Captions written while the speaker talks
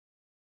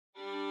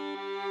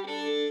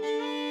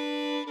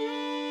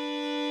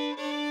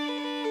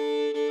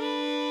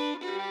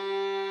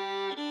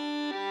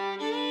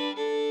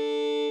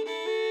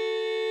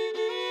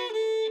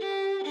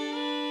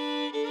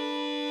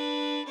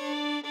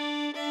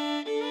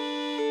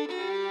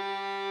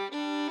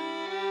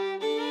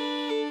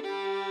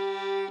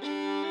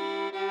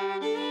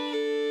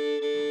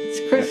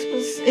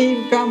Christmas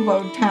Eve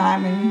gumbo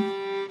time,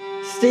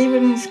 and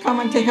Stephen's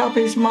coming to help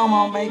his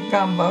mama make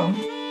gumbo.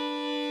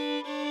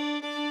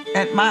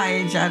 At my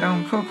age, I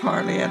don't cook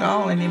hardly at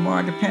all anymore.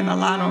 I depend a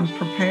lot on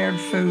prepared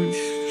foods,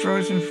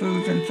 frozen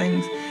foods and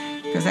things,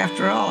 because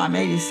after all, I'm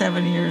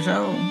 87 years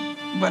old.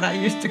 But I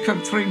used to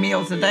cook 3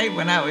 meals a day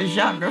when I was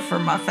younger for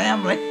my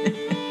family.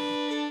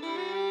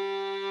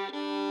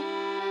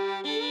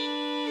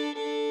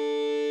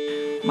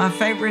 My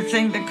favorite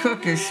thing to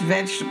cook is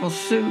vegetable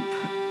soup,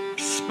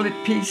 split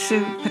pea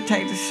soup,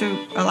 potato soup.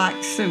 I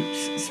like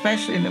soups,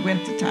 especially in the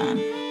wintertime.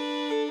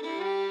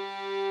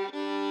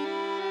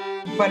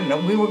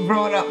 When we were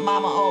growing up,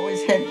 Mama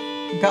always had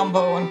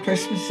gumbo on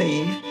Christmas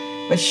Eve,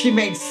 but she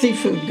made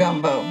seafood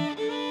gumbo.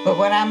 But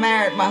when I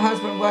married, my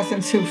husband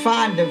wasn't too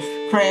fond of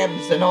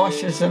crabs and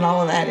oysters and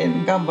all that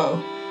in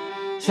gumbo.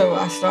 So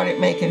I started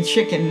making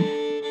chicken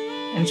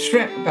and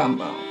shrimp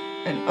gumbo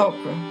and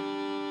okra.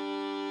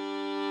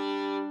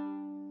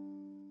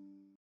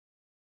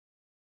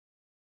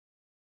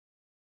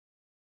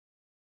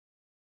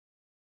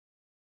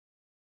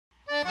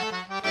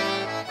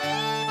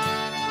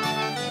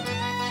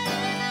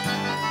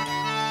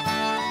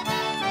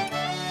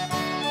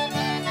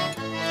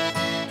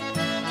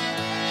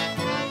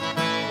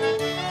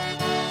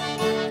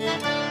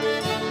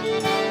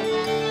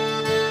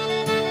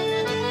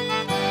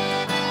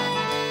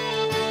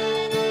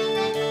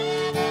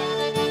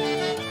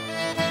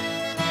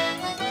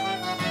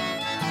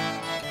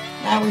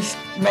 Now we're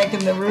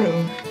making the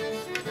roux.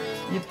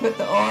 You put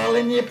the oil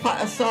in your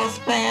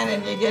saucepan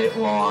and you get it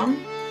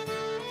warm.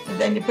 And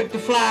then you put the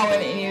flour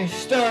in it and you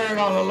stir it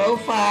on a low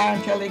fire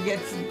until it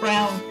gets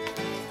brown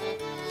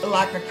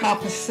like a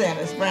copper cent,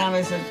 as brown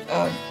as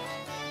a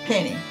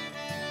penny.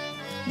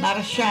 Not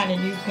a shiny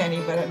new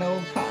penny, but an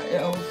old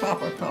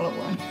copper color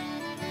one.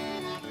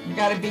 You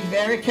got to be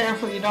very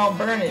careful you don't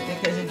burn it,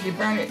 because if you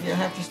burn it, you'll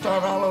have to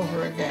start all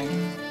over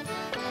again.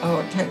 Oh,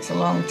 it takes a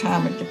long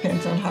time. It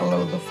depends on how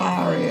low the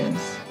fire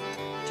is.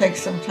 It takes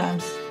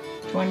sometimes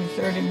 20,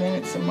 30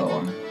 minutes or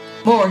more.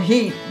 More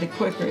heat, the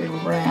quicker it'll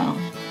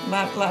brown. A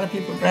lot of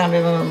people brown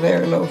it on a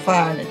very low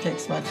fire, and it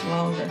takes much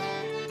longer.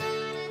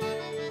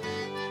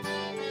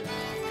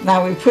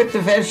 Now we put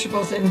the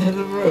vegetables into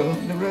the roux.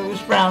 The roux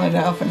is brown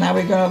enough, and now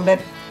we're going to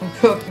let them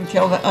cook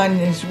until the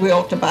onions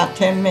wilt about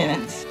 10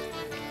 minutes.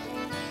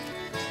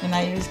 And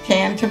I use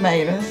canned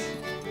tomatoes,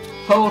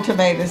 whole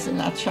tomatoes, and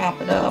I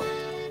chop it up.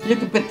 You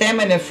can put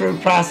them in a fruit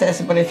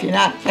processor, but if you're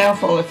not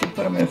careful, if you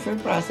put them in a fruit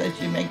processor,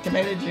 you make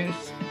tomato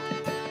juice.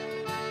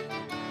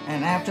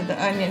 And after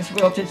the onions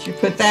wilted, you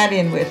put that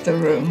in with the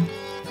roux.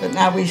 But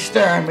now we stir,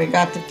 and we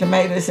got the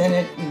tomatoes in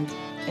it,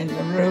 and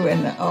the roux,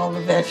 and all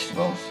the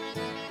vegetables.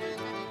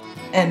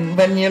 And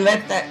when you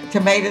let that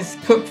tomatoes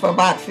cook for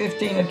about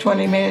 15 or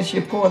 20 minutes,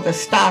 you pour the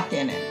stock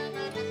in it.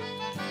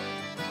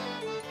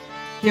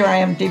 Here I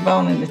am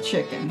deboning the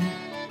chicken.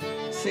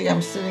 See,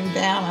 I'm sitting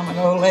down, I'm an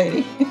old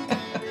lady.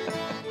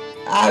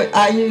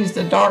 I use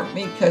the dark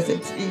meat because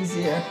it's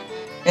easier,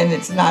 and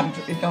it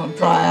don't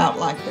dry out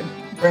like the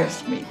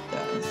breast meat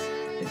does.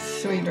 It's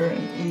sweeter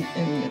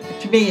and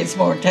to me it's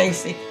more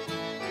tasty.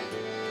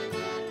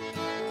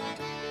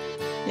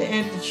 You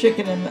add the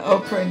chicken and the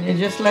okra, and you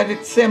just let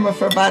it simmer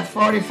for about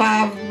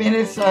 45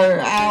 minutes or an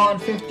hour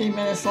and 15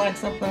 minutes, like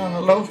something on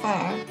a low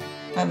fire.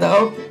 And the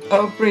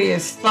okra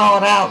is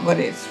thawed out, but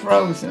it's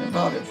frozen. I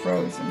bought it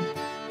frozen.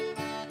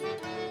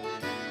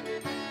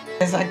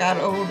 As I got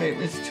older, it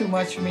was too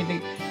much for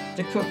me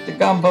to cook the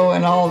gumbo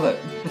and all the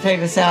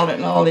potato salad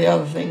and all the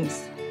other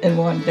things in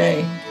one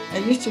day. I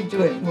used to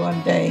do it in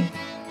one day,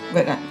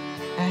 but I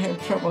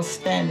have trouble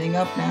standing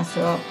up now,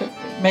 so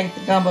I'll make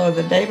the gumbo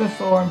the day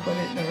before and put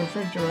it in the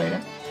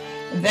refrigerator.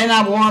 And then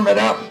I warm it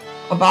up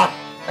about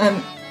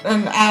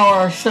an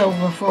hour or so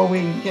before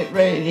we get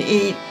ready to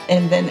eat,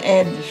 and then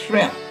add the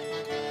shrimp.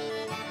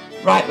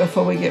 Right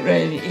before we get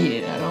ready to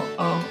eat it,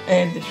 I'll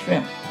add the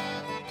shrimp.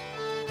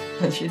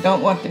 Because you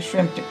don't want the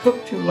shrimp to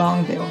cook too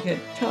long, they'll get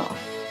tough.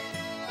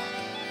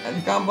 The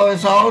gumbo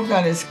is all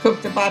done. It's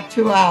cooked about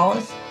 2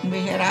 hours. And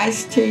we had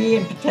iced tea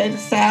and potato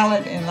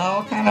salad and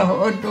all kind of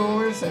hors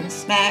d'oeuvres and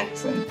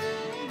snacks, and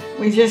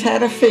we just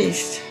had a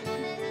feast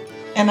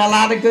and a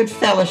lot of good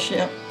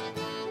fellowship.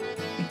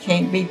 You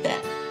can't beat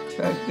that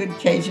for a good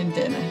Cajun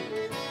dinner.